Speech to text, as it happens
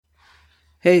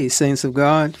Hey, saints of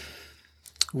God,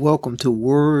 welcome to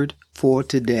Word for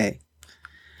Today.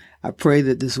 I pray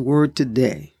that this word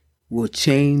today will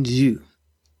change you.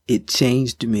 It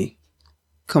changed me.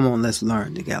 Come on, let's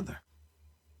learn together.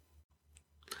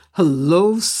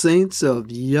 Hello, saints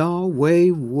of Yahweh,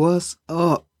 what's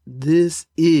up? This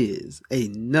is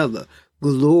another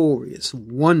glorious,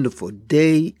 wonderful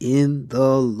day in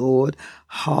the Lord.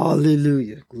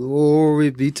 Hallelujah. Glory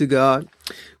be to God.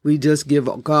 We just give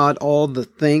God all the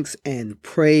thanks and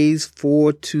praise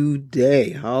for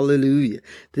today. Hallelujah.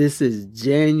 This is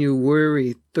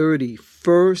January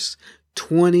 31st,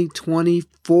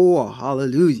 2024.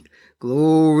 Hallelujah.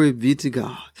 Glory be to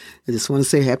God. I just want to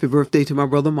say happy birthday to my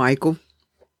brother Michael.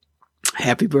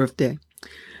 Happy birthday.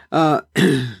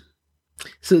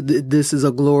 This is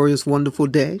a glorious, wonderful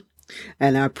day.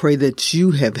 And I pray that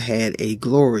you have had a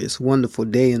glorious, wonderful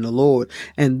day in the Lord,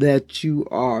 and that you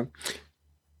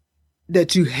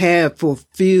have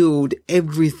fulfilled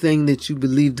everything that you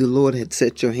believe the Lord had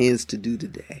set your hands to do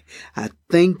today. I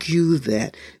thank you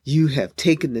that you have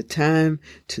taken the time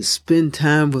to spend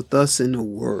time with us in the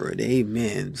Word.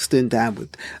 Amen. Spend time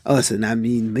with us, and I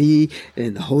mean me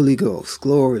and the Holy Ghost.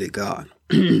 Glory to God.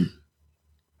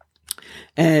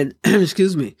 And,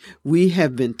 excuse me, we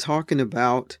have been talking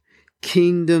about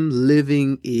kingdom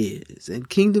living is. And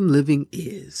kingdom living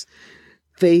is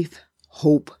faith,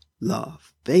 hope,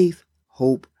 love. Faith,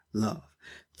 hope, love.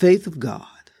 Faith of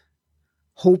God,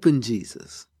 hope in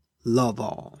Jesus, love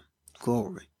all.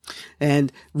 Glory.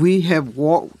 And we have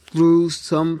walked through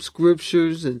some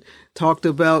scriptures and talked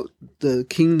about the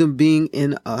kingdom being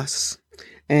in us.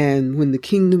 And when the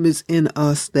kingdom is in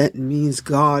us, that means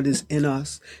God is in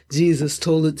us. Jesus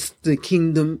told us the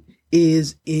kingdom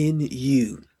is in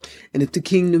you. And if the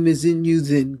kingdom is in you,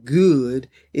 then good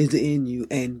is in you,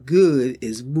 and good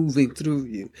is moving through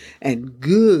you, and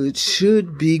good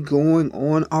should be going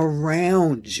on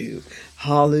around you.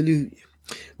 Hallelujah.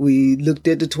 We looked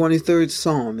at the 23rd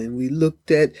Psalm, and we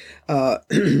looked at,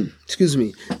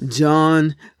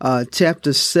 John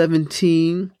chapter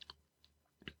 17.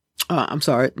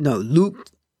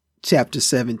 Luke chapter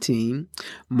 17,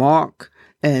 Mark,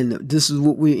 and this is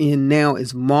what we're in now,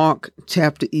 is Mark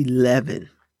chapter 11.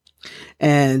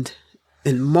 And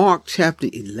in Mark chapter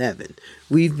 11,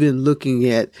 we've been looking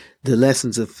at the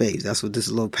lessons of faith. That's what this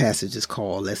little passage is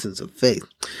called, lessons of faith.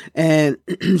 And,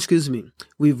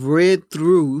 we've read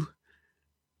through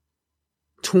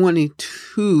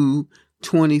 22,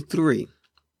 23.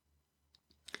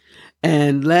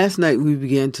 And last night we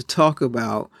began to talk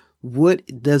about what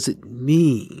does it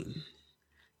mean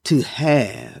to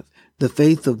have the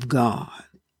faith of God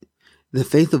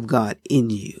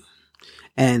in you?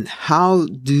 And how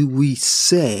do we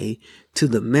say to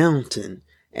the mountain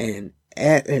and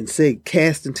say,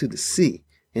 cast into the sea,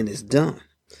 and it's done?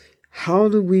 How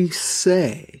do we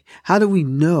say, how do we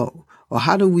know, or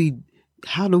how do we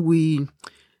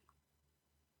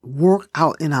work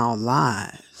out in our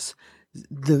lives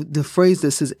the phrase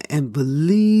that says, and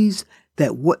believes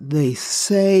that what they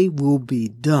say will be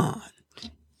done?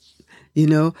 You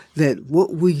know, that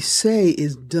what we say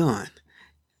is done.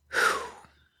 Whew.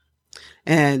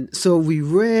 And so we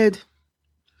read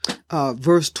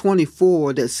verse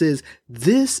 24 that says,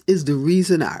 this is the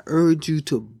reason I urge you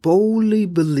to boldly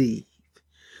believe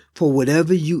for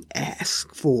whatever you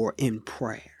ask for in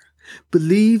prayer.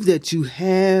 Believe that you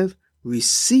have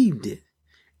received it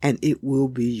and it will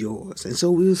be yours. And so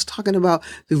we was talking about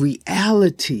the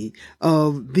reality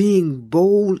of being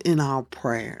bold in our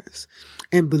prayers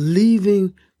and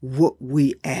believing what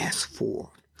we ask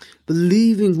for.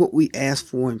 Believing what we ask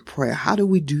for in prayer. How do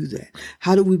we do that?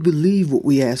 How do we believe what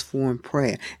we ask for in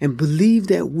prayer and believe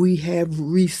that we have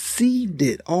received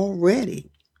it already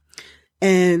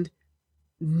and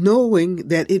knowing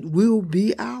that it will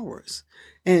be ours?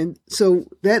 And so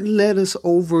that led us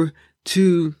over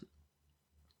to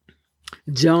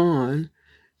John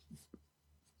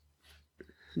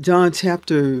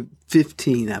chapter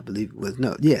 15, I believe it was.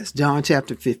 John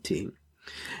chapter 15.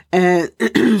 And,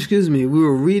 we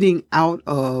were reading out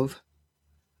of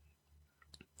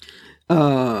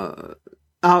the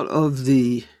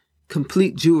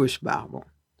Complete Jewish Bible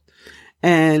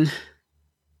and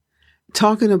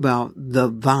talking about the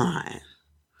vine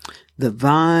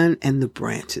and the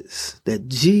branches, that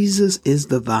Jesus is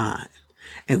the vine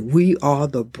and we are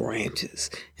the branches.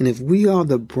 And if we are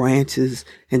the branches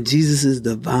and Jesus is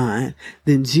the vine,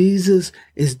 then Jesus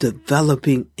is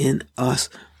developing in us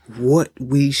what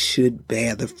we should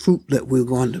bear, the fruit that we're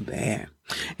going to bear.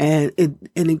 And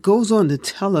it goes on to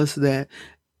tell us that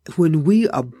when we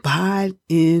abide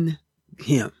in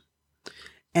him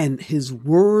and his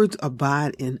words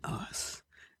abide in us,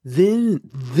 then,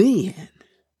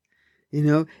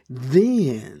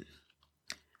 then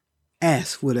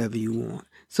ask whatever you want.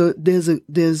 So there's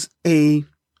a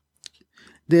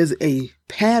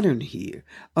pattern here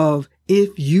of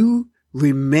if you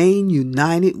remain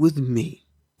united with me.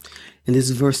 And this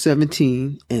is verse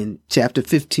 17 and chapter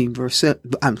 15, verse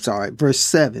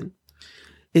 7.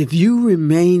 If you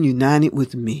remain united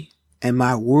with me and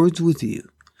my words with you,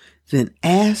 then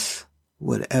ask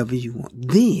whatever you want.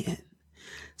 Then.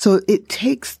 So it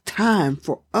takes time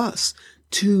for us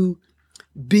to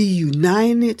be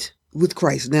united with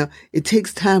Christ. Now, it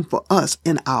takes time for us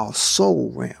in our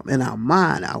soul realm, in our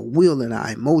mind, our will, and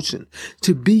our emotion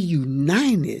to be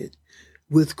united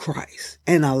with Christ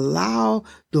and allow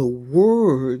the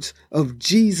words of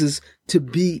Jesus to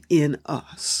be in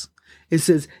us. It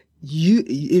says,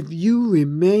 if you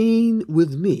remain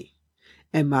with me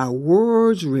and my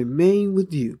words remain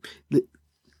with you,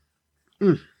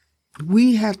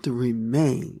 we have to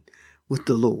remain with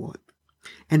the Lord.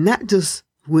 And not just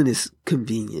when it's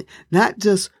convenient, not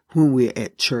just when we're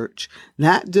at church,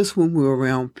 not just when we're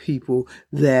around people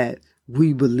that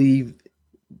we believe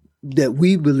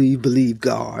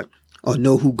God or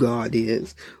know who God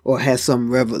is or has some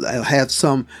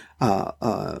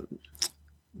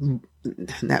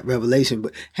not revelation,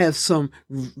 but have some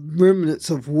remnants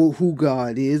of who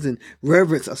God is and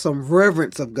some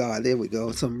reverence of God. There we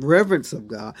go. Some reverence of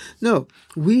God. No,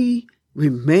 we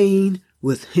remain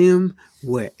with him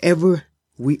wherever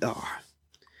we are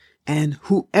and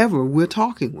whoever we're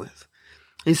talking with.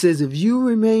 It says, if you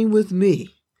remain with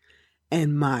me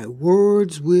and my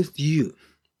words with you,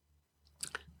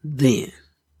 then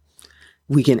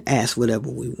we can ask whatever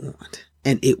we want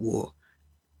and it will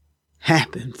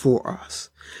happen for us.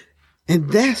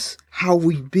 And that's how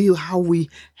we build, how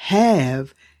we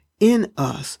have in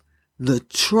us the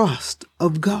trust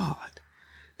of God.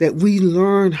 That we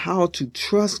learn how to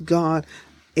trust God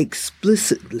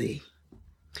explicitly.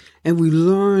 And we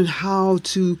learn how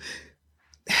to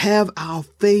have our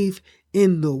faith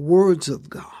in the words of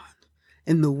God,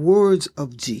 in the words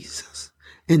of Jesus.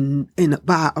 And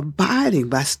by abiding,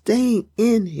 by staying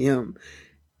in him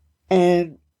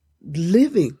and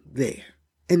living there,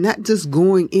 and not just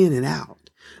going in and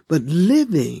out, but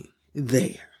living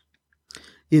there,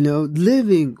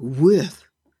 living with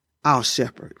our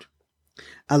shepherd,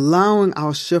 allowing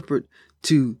our shepherd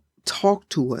to talk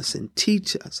to us and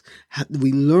teach us.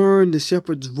 We learn the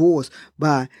shepherd's voice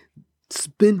by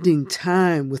spending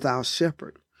time with our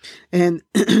shepherd. And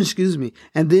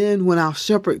and then when our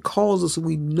shepherd calls us,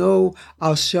 we know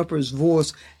our shepherd's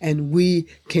voice and we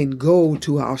can go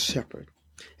to our shepherd.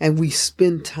 And we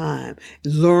spend time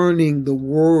learning the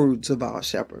words of our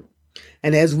shepherd.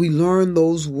 And as we learn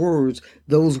those words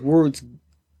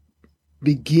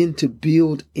begin to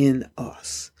build in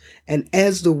us. And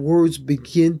as the words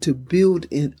begin to build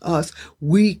in us,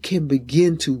 we can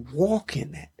begin to walk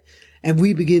in that. And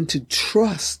we begin to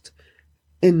trust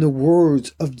in the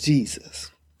words of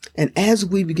Jesus. And as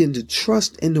we begin to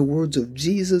trust in the words of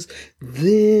Jesus,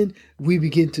 then we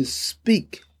begin to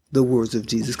speak the words of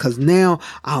Jesus, because now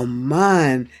our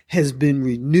mind has been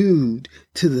renewed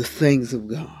to the things of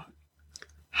God.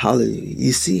 Hallelujah.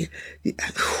 You see,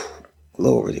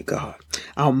 glory to God.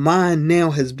 Our mind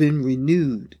now has been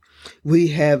renewed. We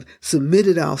have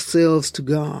submitted ourselves to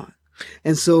God.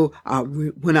 And so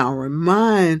when our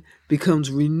mind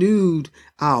becomes renewed,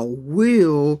 our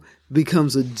will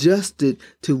becomes adjusted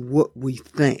to what we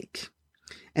think.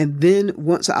 And then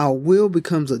once our will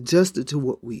becomes adjusted to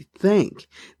what we think,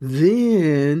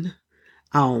 then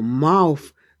our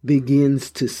mouth begins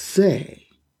to say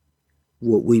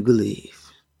what we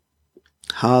believe.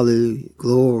 Hallelujah.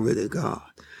 Glory to God.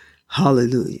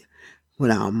 Hallelujah.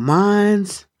 When our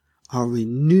minds are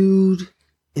renewed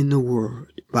in the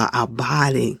word by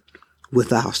abiding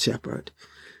with our shepherd,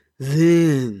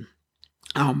 then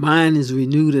our mind is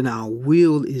renewed and our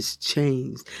will is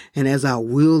changed. And as our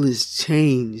will is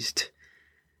changed,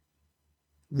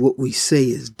 what we say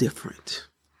is different.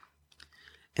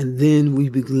 And then we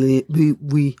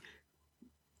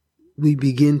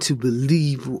begin to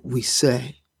believe what we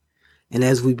say. And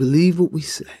as we believe what we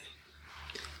say,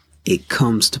 it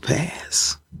comes to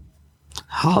pass.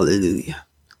 Hallelujah.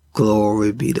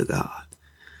 Glory be to God.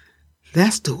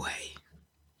 That's the way.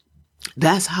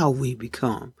 That's how we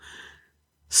become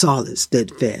solid,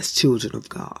 steadfast children of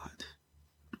God.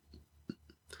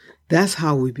 That's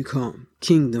how we become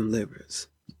kingdom livers.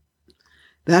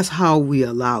 That's how we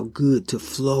allow good to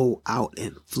flow out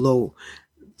and flow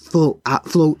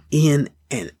in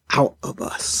and out of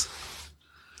us.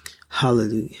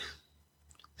 Hallelujah.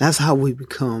 That's how we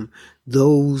become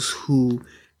those who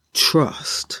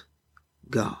trust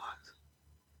God.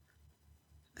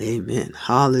 Amen.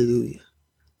 Hallelujah.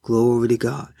 Glory to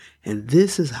God. And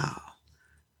this is how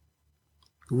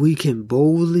we can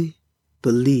boldly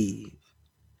believe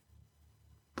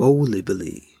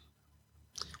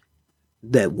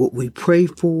that what we pray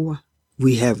for,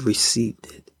 we have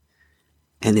received it,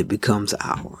 and it becomes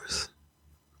ours.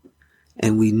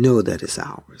 And we know that it's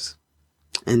ours.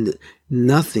 And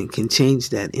nothing can change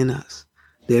that in us.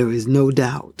 There is no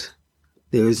doubt.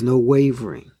 There is no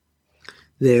wavering.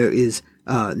 There is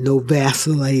no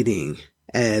vacillating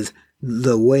as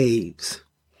the waves.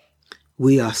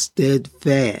 We are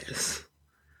steadfast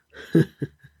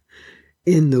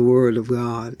in the Word of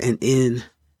God and in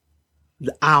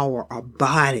our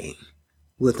abiding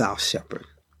with our shepherd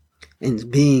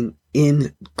and being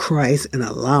in Christ and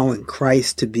allowing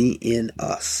Christ to be in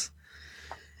us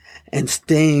and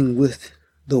staying with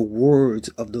the words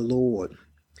of the Lord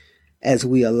as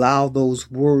we allow those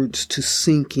words to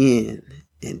sink in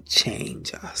and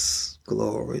change us.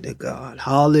 Glory to God.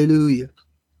 Hallelujah.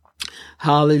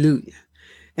 Hallelujah.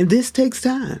 And this takes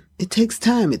time. It takes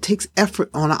time. It takes effort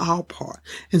on our part.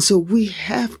 And so we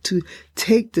have to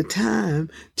take the time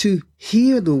to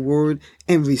hear the word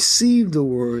and receive the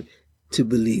word to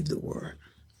believe the word.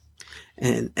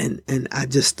 And I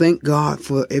just thank God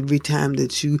for every time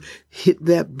that you hit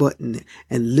that button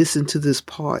and listen to this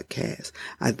podcast.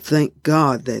 I thank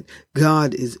God that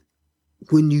God is,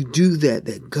 when you do that,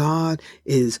 that God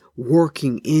is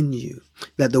working in you,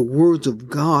 that the words of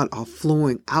God are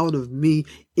flowing out of me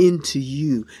into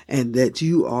you, and that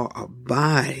you are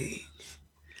abiding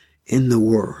in the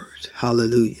word.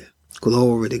 Hallelujah.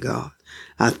 Glory to God.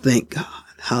 I thank God.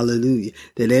 Hallelujah.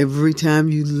 That every time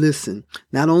you listen,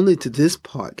 not only to this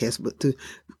podcast, but to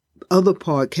other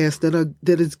podcasts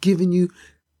that is giving you,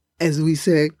 as we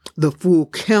say, the full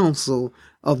counsel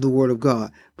of the word of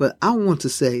God. But I want to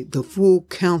say the full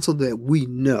counsel that we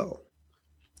know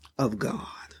of God,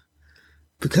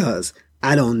 because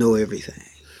I don't know everything,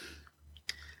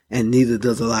 and neither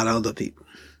does a lot of other people.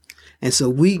 And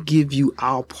so we give you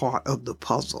our part of the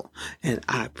puzzle. And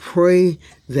I pray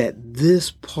that this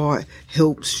part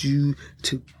helps you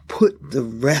to put the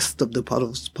rest of the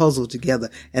puzzle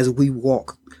together as we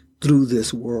walk through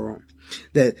this world.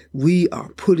 That we are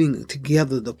putting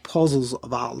together the puzzles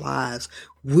of our lives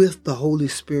with the Holy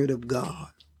Spirit of God.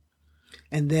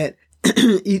 And that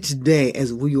each day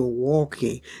as we are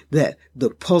walking, that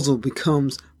the puzzle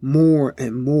becomes more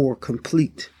and more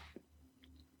complete,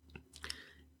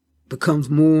 becomes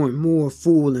more and more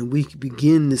full, and we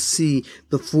begin to see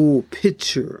the full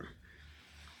picture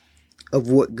of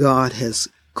what God has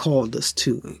called us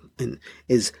to and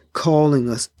is calling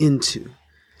us into.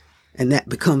 And that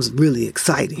becomes really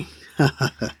exciting.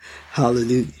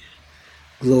 Hallelujah.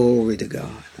 Glory to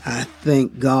God. I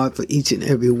thank God for each and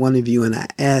every one of you, and I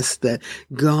ask that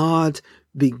God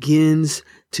begins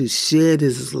to shed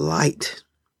his light,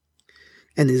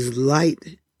 and his light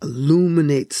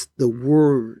illuminates the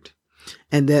word.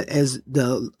 And that as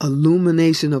the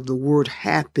illumination of the word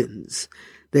happens,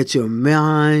 that your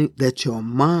mind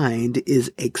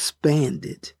is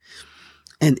expanded.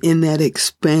 And in that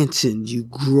expansion, you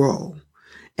grow.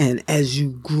 And as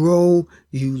you grow,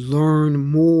 you learn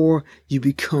more. You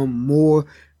become more,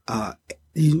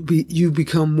 you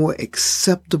become more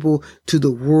acceptable to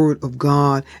the word of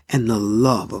God and the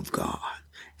love of God.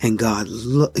 And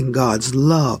God's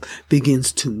love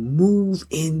begins to move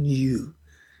in you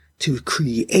to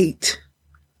create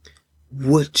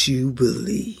what you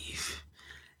believe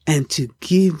and to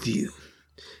give you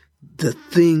the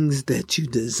things that you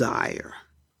desire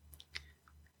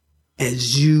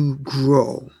as you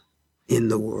grow in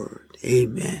the word.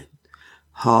 Amen.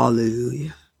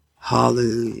 Hallelujah.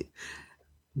 Hallelujah.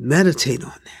 Meditate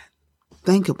on that.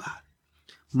 Think about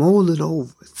it. Mull it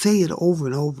over. Say it over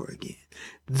and over again.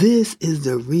 This is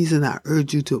the reason I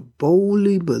urge you to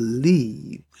boldly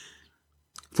believe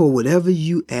for whatever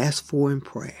you ask for in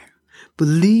prayer.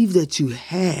 Believe that you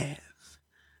have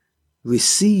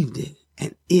received it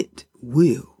and it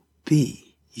will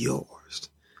be yours.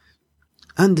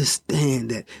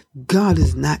 Understand that God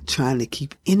is not trying to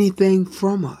keep anything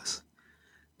from us.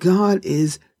 God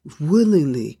is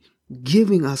willingly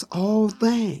giving us all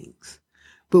things,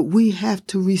 but we have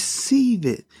to receive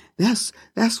it. That's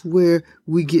where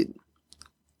we get.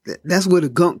 That's where the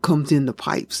gunk comes in the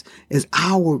pipes, is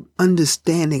our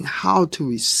understanding how to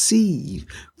receive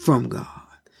from God.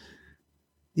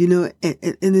 You know, and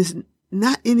it's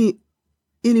not any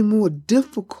more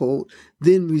difficult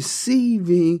than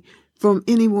receiving from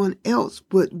anyone else,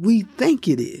 but we think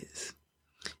it is.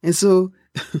 And so,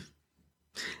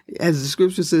 as the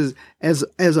scripture says, as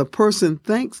a person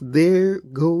thinks, there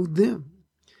go them.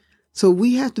 So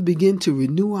we have to begin to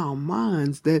renew our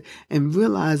minds and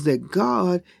realize that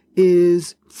God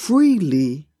is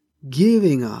freely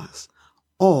giving us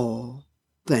all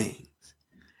things.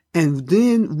 And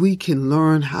then we can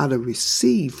learn how to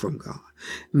receive from God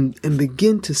and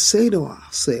begin to say to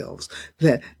ourselves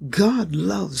that God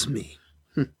loves me.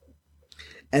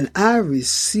 And I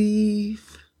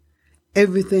receive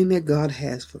everything that God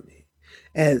has for me.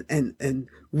 And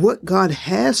what God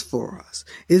has for us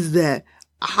is that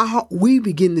how we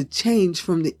begin to change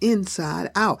from the inside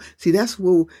out. See, that's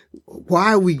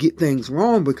why we get things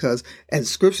wrong, because as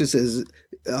scripture says,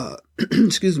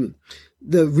 excuse me,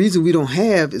 the reason we don't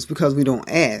have is because we don't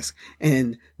ask,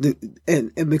 and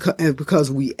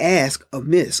because we ask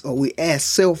amiss, or we ask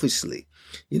selfishly.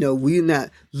 We're not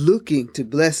looking to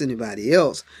bless anybody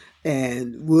else,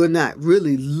 and we're not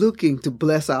really looking to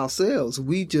bless ourselves.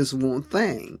 We just want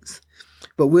things,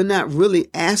 but we're not really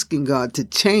asking God to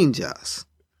change us.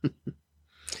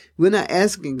 We're not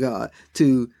asking God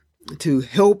to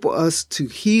help us to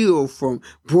heal from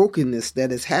brokenness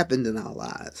that has happened in our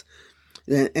lives,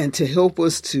 and to help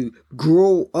us to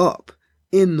grow up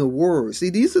in the Word. See,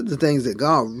 these are the things that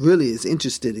God really is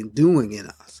interested in doing in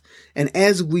us. And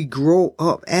as we grow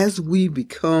up, as we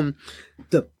become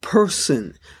the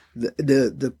person,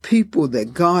 the people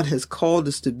that God has called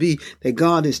us to be, that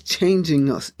God is changing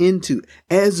us into,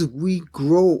 as we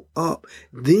grow up,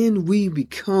 then we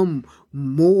become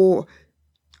more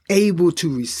able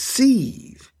to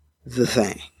receive the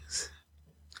things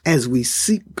as we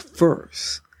seek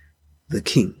first the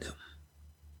kingdom.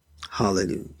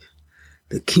 Hallelujah.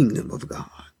 The kingdom of God.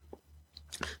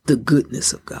 The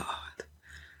goodness of God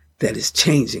that is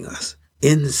changing us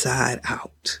inside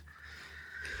out.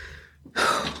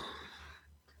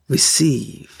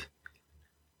 Receive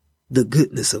the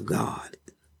goodness of God.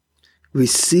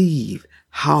 Receive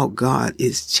how God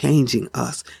is changing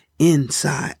us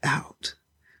inside out.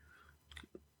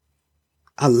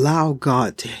 Allow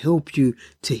God to help you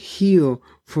to heal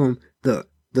from the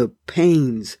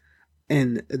pains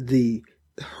and the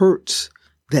hurts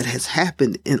that has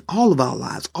happened in all of our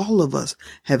lives. All of us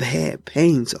have had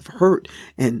pains of hurt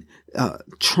and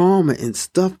trauma and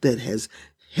stuff that has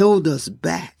held us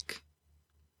back,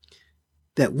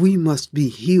 that we must be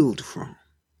healed from.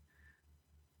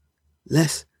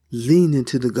 Let's lean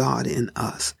into the God in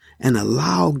us and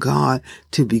allow God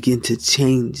to begin to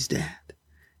change that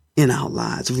in our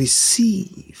lives.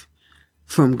 Receive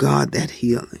from God that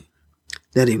healing,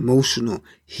 that emotional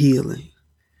healing,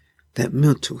 that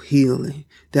mental healing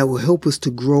that will help us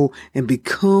to grow and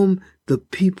become the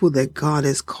people that God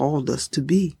has called us to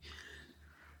be,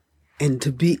 and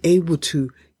to be able to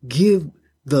give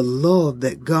the love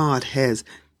that God has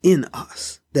in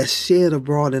us, that's shed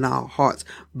abroad in our hearts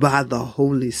by the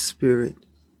Holy Spirit.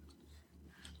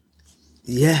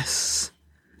 Yes,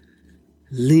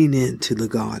 lean into the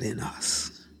God in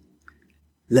us.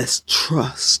 Let's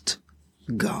trust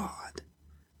God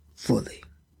fully.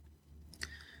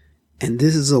 And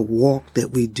this is a walk that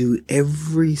we do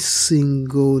every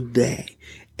single day.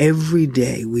 Every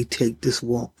day we take this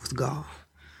walk with God.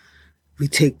 We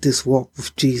take this walk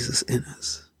with Jesus in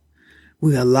us.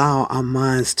 We allow our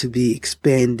minds to be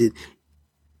expanded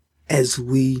as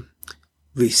we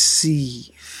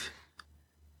receive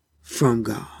from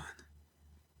God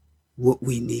what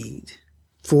we need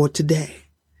for today.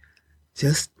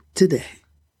 Just today.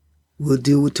 We'll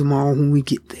deal with tomorrow when we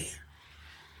get there.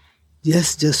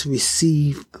 Just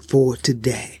receive for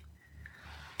today.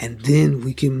 And then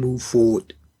we can move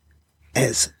forward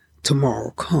as tomorrow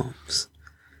comes.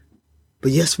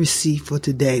 But just receive for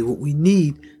today what we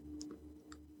need,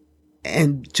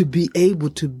 and to be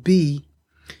able to be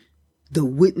the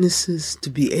witnesses, to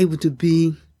be able to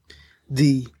be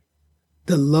the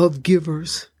love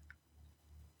givers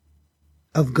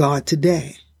of God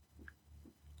today.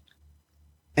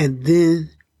 And then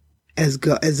as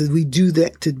we do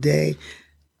that today,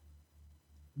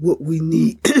 what we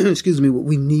need, what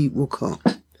we need will come.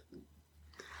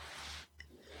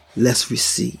 Let's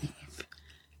receive.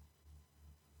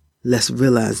 Let's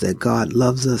realize that God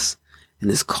loves us and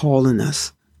is calling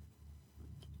us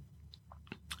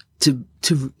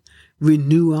to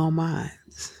renew our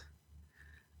minds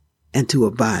and to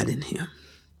abide in Him.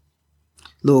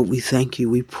 Lord, we thank you.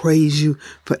 We praise you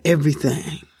for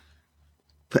everything.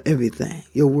 For everything.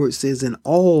 Your word says in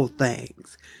all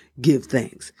things, give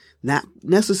thanks. Not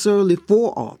necessarily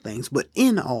for all things, but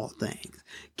in all things.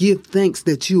 Give thanks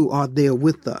that you are there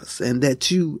with us, and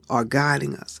that you are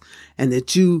guiding us, and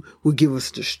that you will give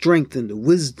us the strength and the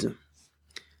wisdom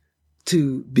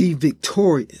to be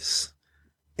victorious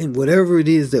in whatever it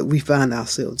is that we find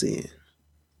ourselves in.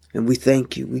 And we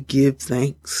thank you. We give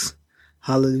thanks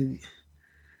Hallelujah.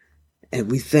 And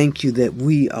we thank you that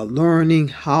we are learning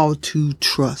how to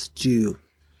trust you.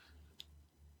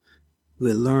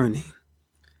 We're learning.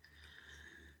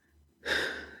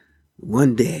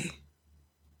 One day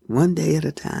at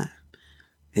a time.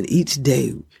 And each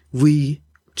day we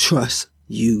trust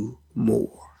you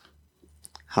more.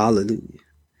 Hallelujah.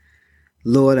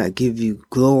 Lord, I give you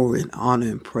glory and honor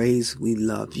and praise. We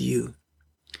love you.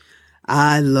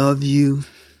 I love you.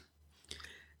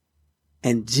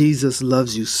 And Jesus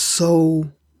loves you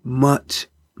so much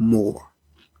more.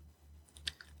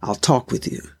 I'll talk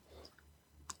with you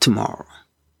tomorrow.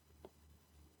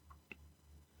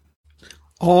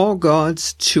 All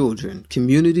God's Children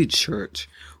Community Church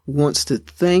wants to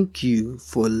thank you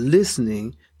for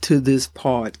listening to this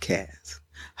podcast.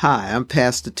 Hi, I'm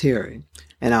Pastor Terry,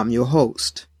 and I'm your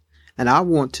host. And I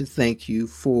want to thank you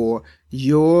for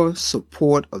your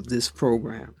support of this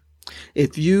program.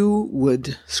 If you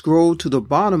would scroll to the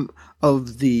bottom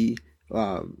of the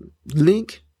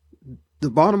link, the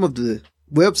bottom of the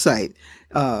website,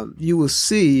 you will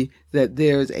see that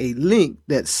there's a link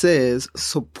that says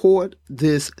support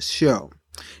this show.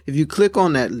 If you click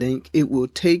on that link, it will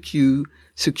take you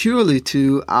securely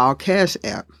to our Cash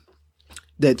App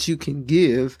that you can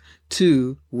give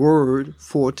to Word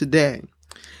for Today.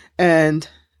 And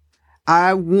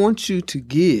I want you to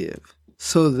give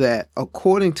so that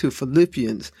according to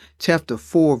Philippians chapter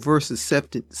 4, verses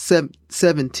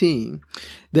 17,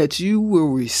 that you will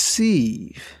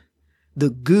receive the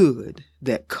good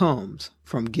that comes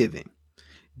from giving.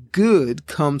 Good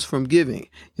comes from giving.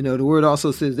 You know, the word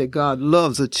also says that God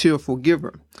loves a cheerful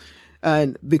giver.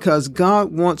 And because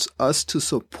God wants us to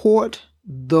support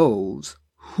those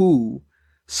who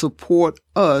support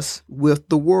us with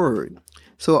the word.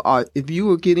 So if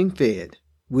you are getting fed,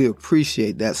 we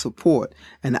appreciate that support.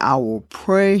 And I will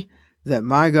pray that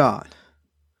my God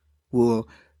will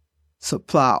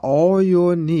supply all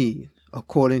your need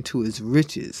according to his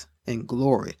riches and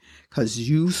glory, because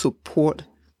you support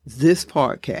this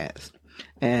podcast.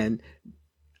 And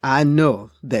I know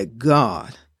that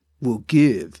God will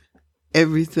give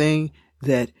everything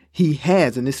that he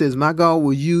has. And it says, my God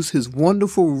will use his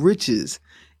wonderful riches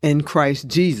in Christ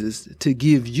Jesus to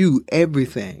give you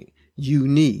everything you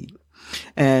need.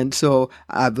 And so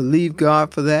I believe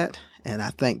God for that, and I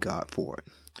thank God for it.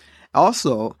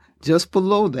 Also, just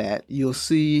below that, you'll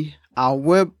see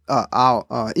our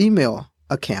our email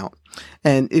account.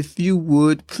 And if you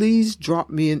would, please drop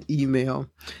me an email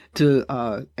to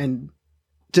and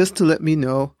just to let me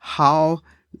know how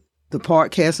the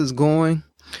podcast is going,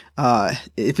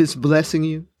 if it's blessing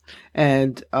you,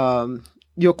 and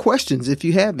your questions, if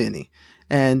you have any.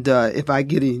 And if I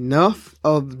get enough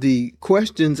of the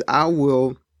questions, I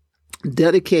will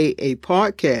dedicate a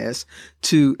podcast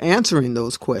to answering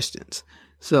those questions.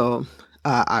 So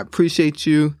I appreciate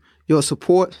your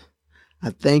support.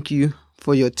 I thank you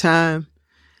for your time.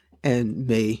 And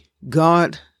may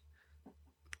God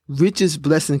richest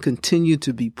blessing continue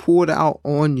to be poured out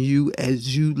on you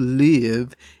as you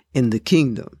live in the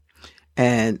kingdom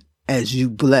and as you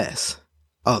bless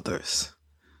others.